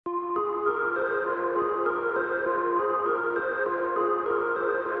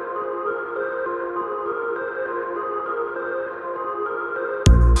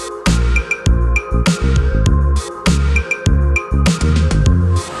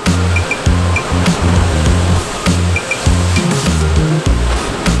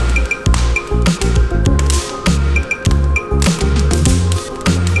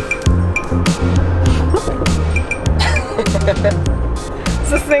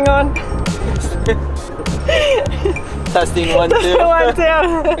thing on? Testing 1, 2. 1, 2.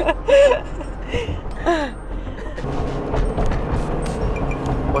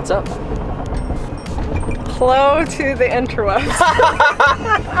 What's up? Hello to the interwebs.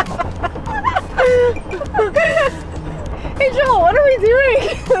 Hey Joel, what are we doing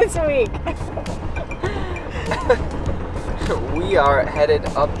this week? We are headed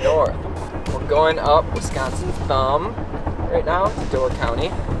up north. We're going up Wisconsin's thumb right now to Door County.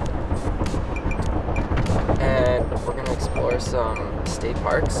 And we're gonna explore some state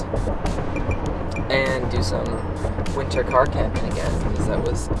parks and do some winter car camping again, because that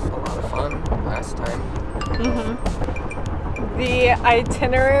was a lot of fun last time. The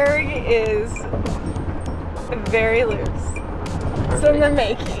itinerary is very loose. It's in the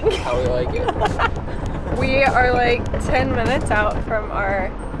making. How we like it. We are like 10 minutes out from our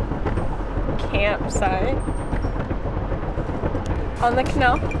campsite on the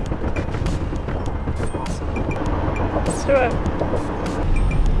canal. Let's do it.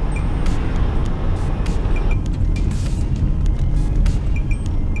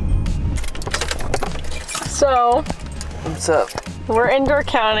 So, What's up? we're in Door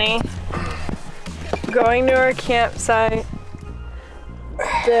County, going to our campsite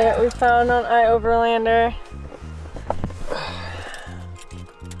that we found on iOverlander.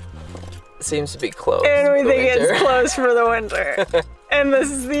 Seems to be closed. And we for think winter. it's closed for the winter. And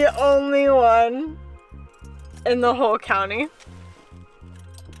this is the only one in the whole county.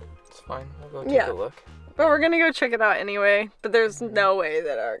 It's fine. We'll go take a look. But we're gonna go check it out anyway. But there's no way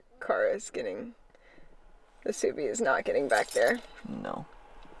that our car is getting, the Subi is not getting back there. No.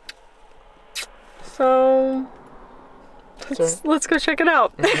 So let's go check it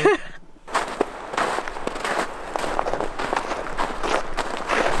out.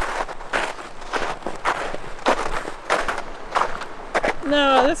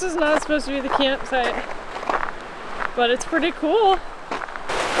 No, this is not supposed to be the campsite, but it's pretty cool.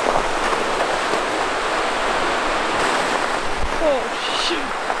 Oh shoot.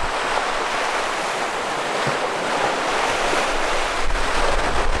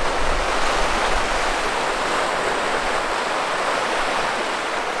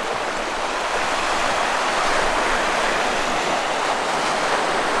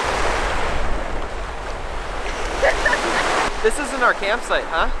 This isn't our campsite,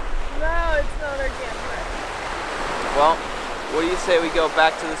 huh? No, it's not our campsite. Well, what do you say we go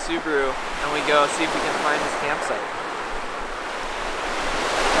back to the Subaru and we go see if we can find this campsite?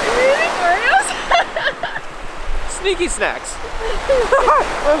 Are you eating Oreos? Sneaky snacks.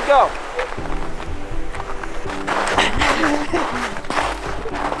 Let's go.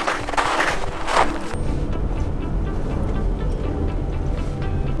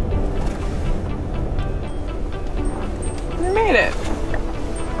 We made it.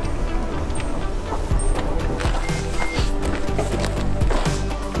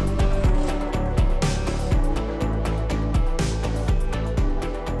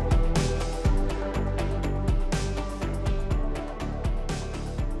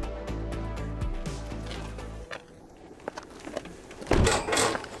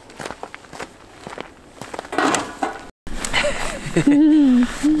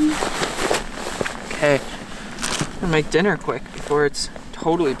 Okay, I'm gonna make dinner quick before it's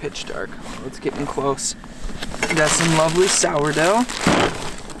totally pitch dark. It's getting close. We got some lovely sourdough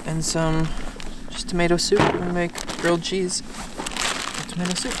and some just tomato soup. We're gonna make grilled cheese and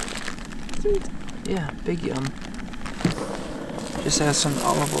tomato soup. Sweet. Yeah, big yum. Just add some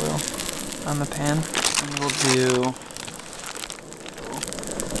olive oil on the pan, and we'll do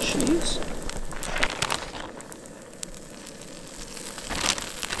cheese.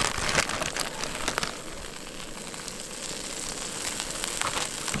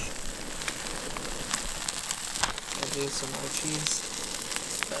 Do some more cheese.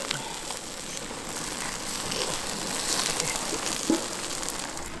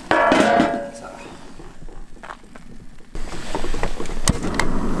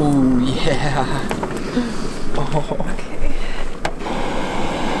 Oh yeah. Oh. Okay.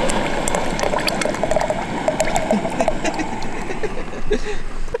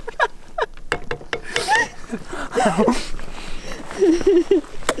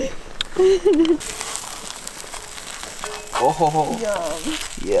 Oh. Yum.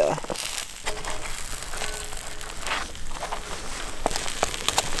 Yeah.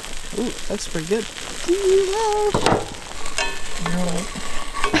 Ooh, that's pretty good.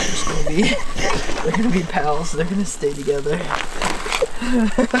 They're gonna be pals. They're gonna stay together.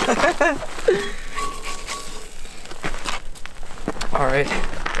 All right,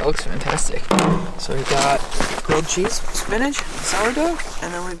 that looks fantastic. So we got grilled cheese, spinach, sourdough,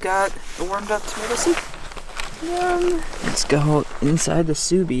 and then we've got the warmed up tomato soup. Yum. Let's go inside the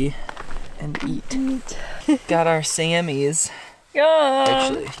subi and eat. Got our Sammies. Yum.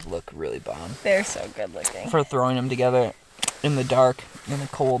 Actually look really bomb. They're so good looking. For throwing them together in the dark, in the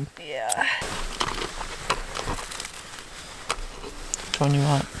cold. Yeah. Which one you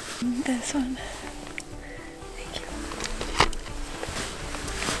want? This one.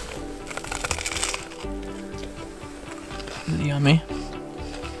 Is it yummy?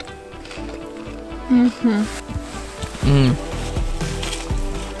 Mm-hmm.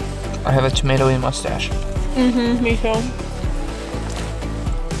 I have a tomatoey mustache. Mm-hmm, me too.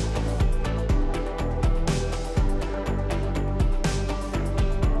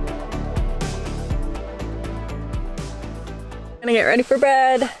 Gonna get ready for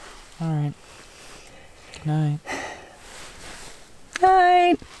bed. Alright. Good night.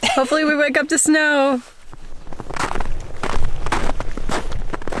 Night. Hopefully we wake up to snow.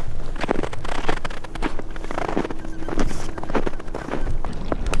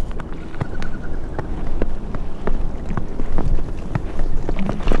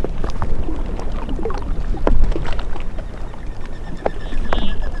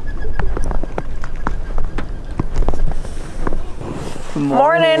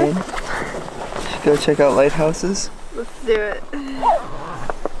 Morning. Go check out lighthouses. Let's do it. I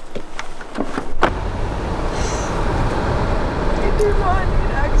do not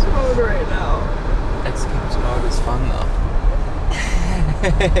need X mode right now. X Games mode is fun though.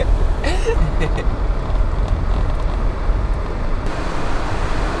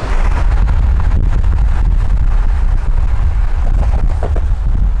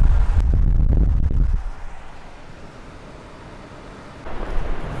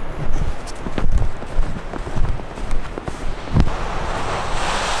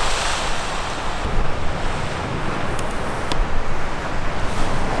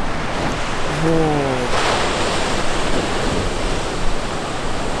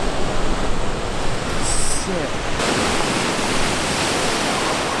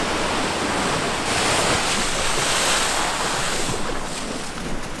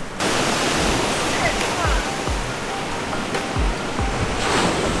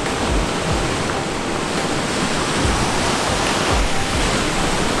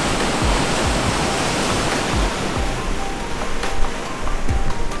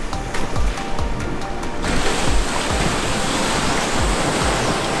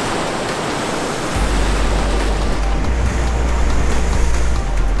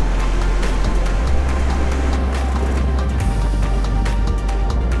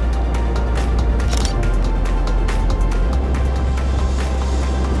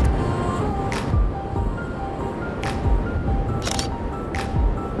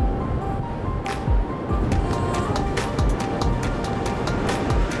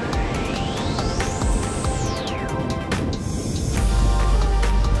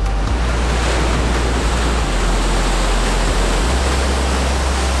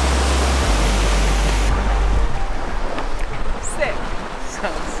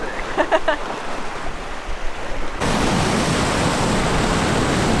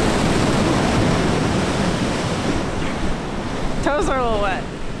 Toes are a little wet.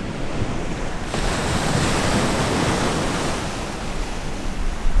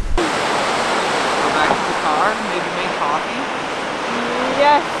 Go back to the car, maybe make coffee.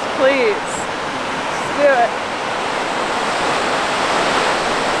 Yes, please. Let's do it.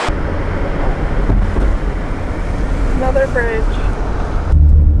 Another bridge.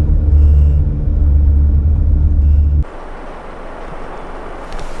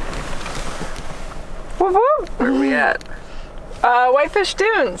 Whoop whoop. Where are we at? Whitefish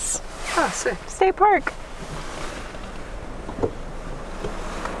Dunes Ah, sick. State Park.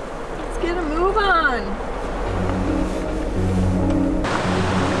 Let's get a move on.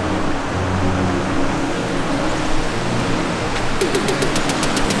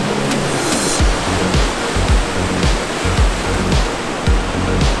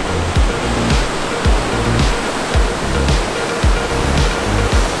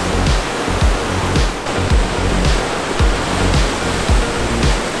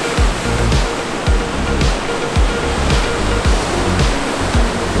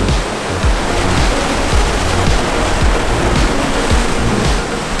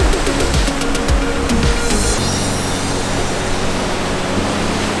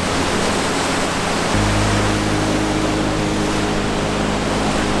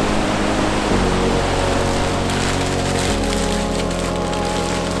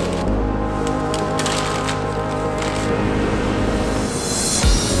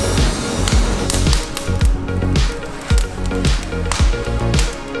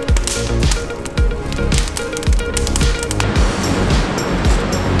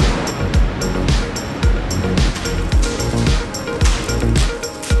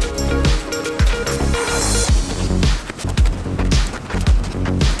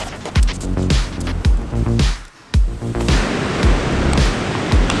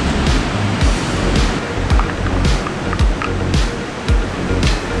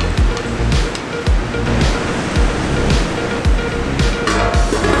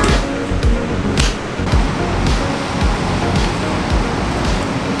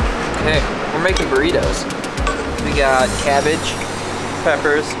 we're making burritos. We got cabbage,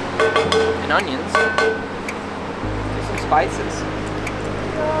 peppers, and onions. And some spices.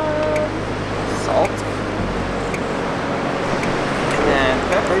 Salt. And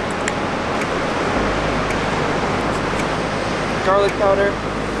pepper. Garlic powder.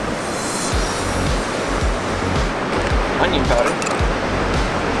 Onion powder.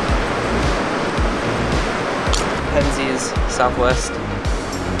 Penzies, Southwest.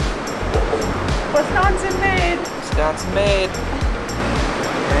 Wisconsin made. Wisconsin made.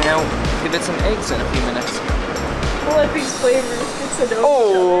 And now give it some eggs in a few minutes. We'll let these flavors get to know each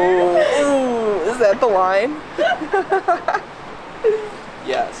Oh, is that the line?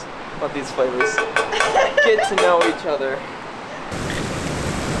 Yes, let these flavors get to know each other.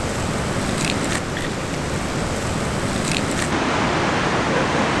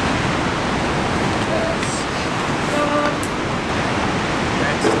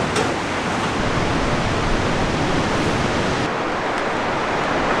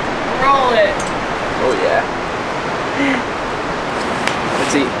 Roll it. Oh yeah.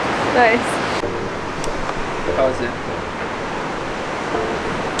 Let's eat. Nice. How is it?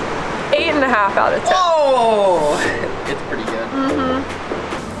 8.5 out of 10. Oh! It's pretty good. Mm-hmm.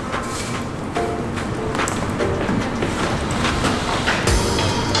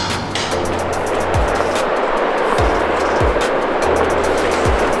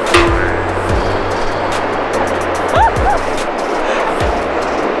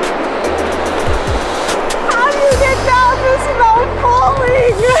 How do you get down this without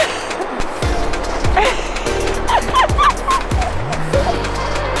falling?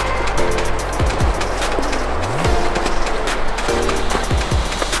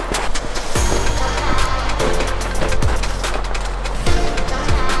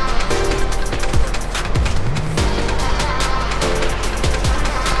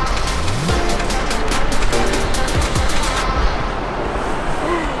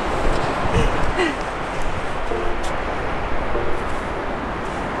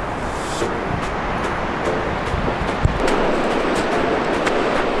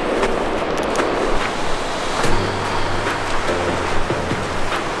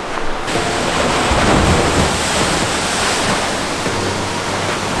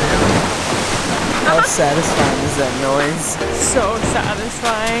 How satisfying is that noise? So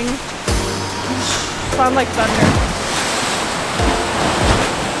satisfying. Sound like thunder.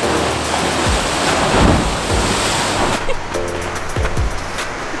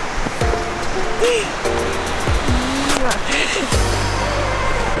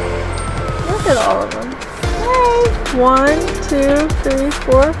 Look at all of them. Hey. 1, 2, 3,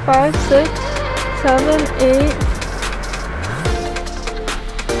 4, 5, 6, 7, 8.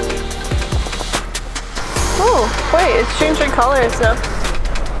 Oh, wait, it's changing colors now.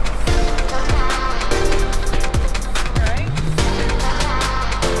 Right?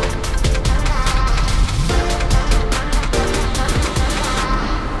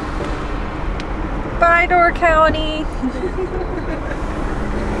 Bye, Door County.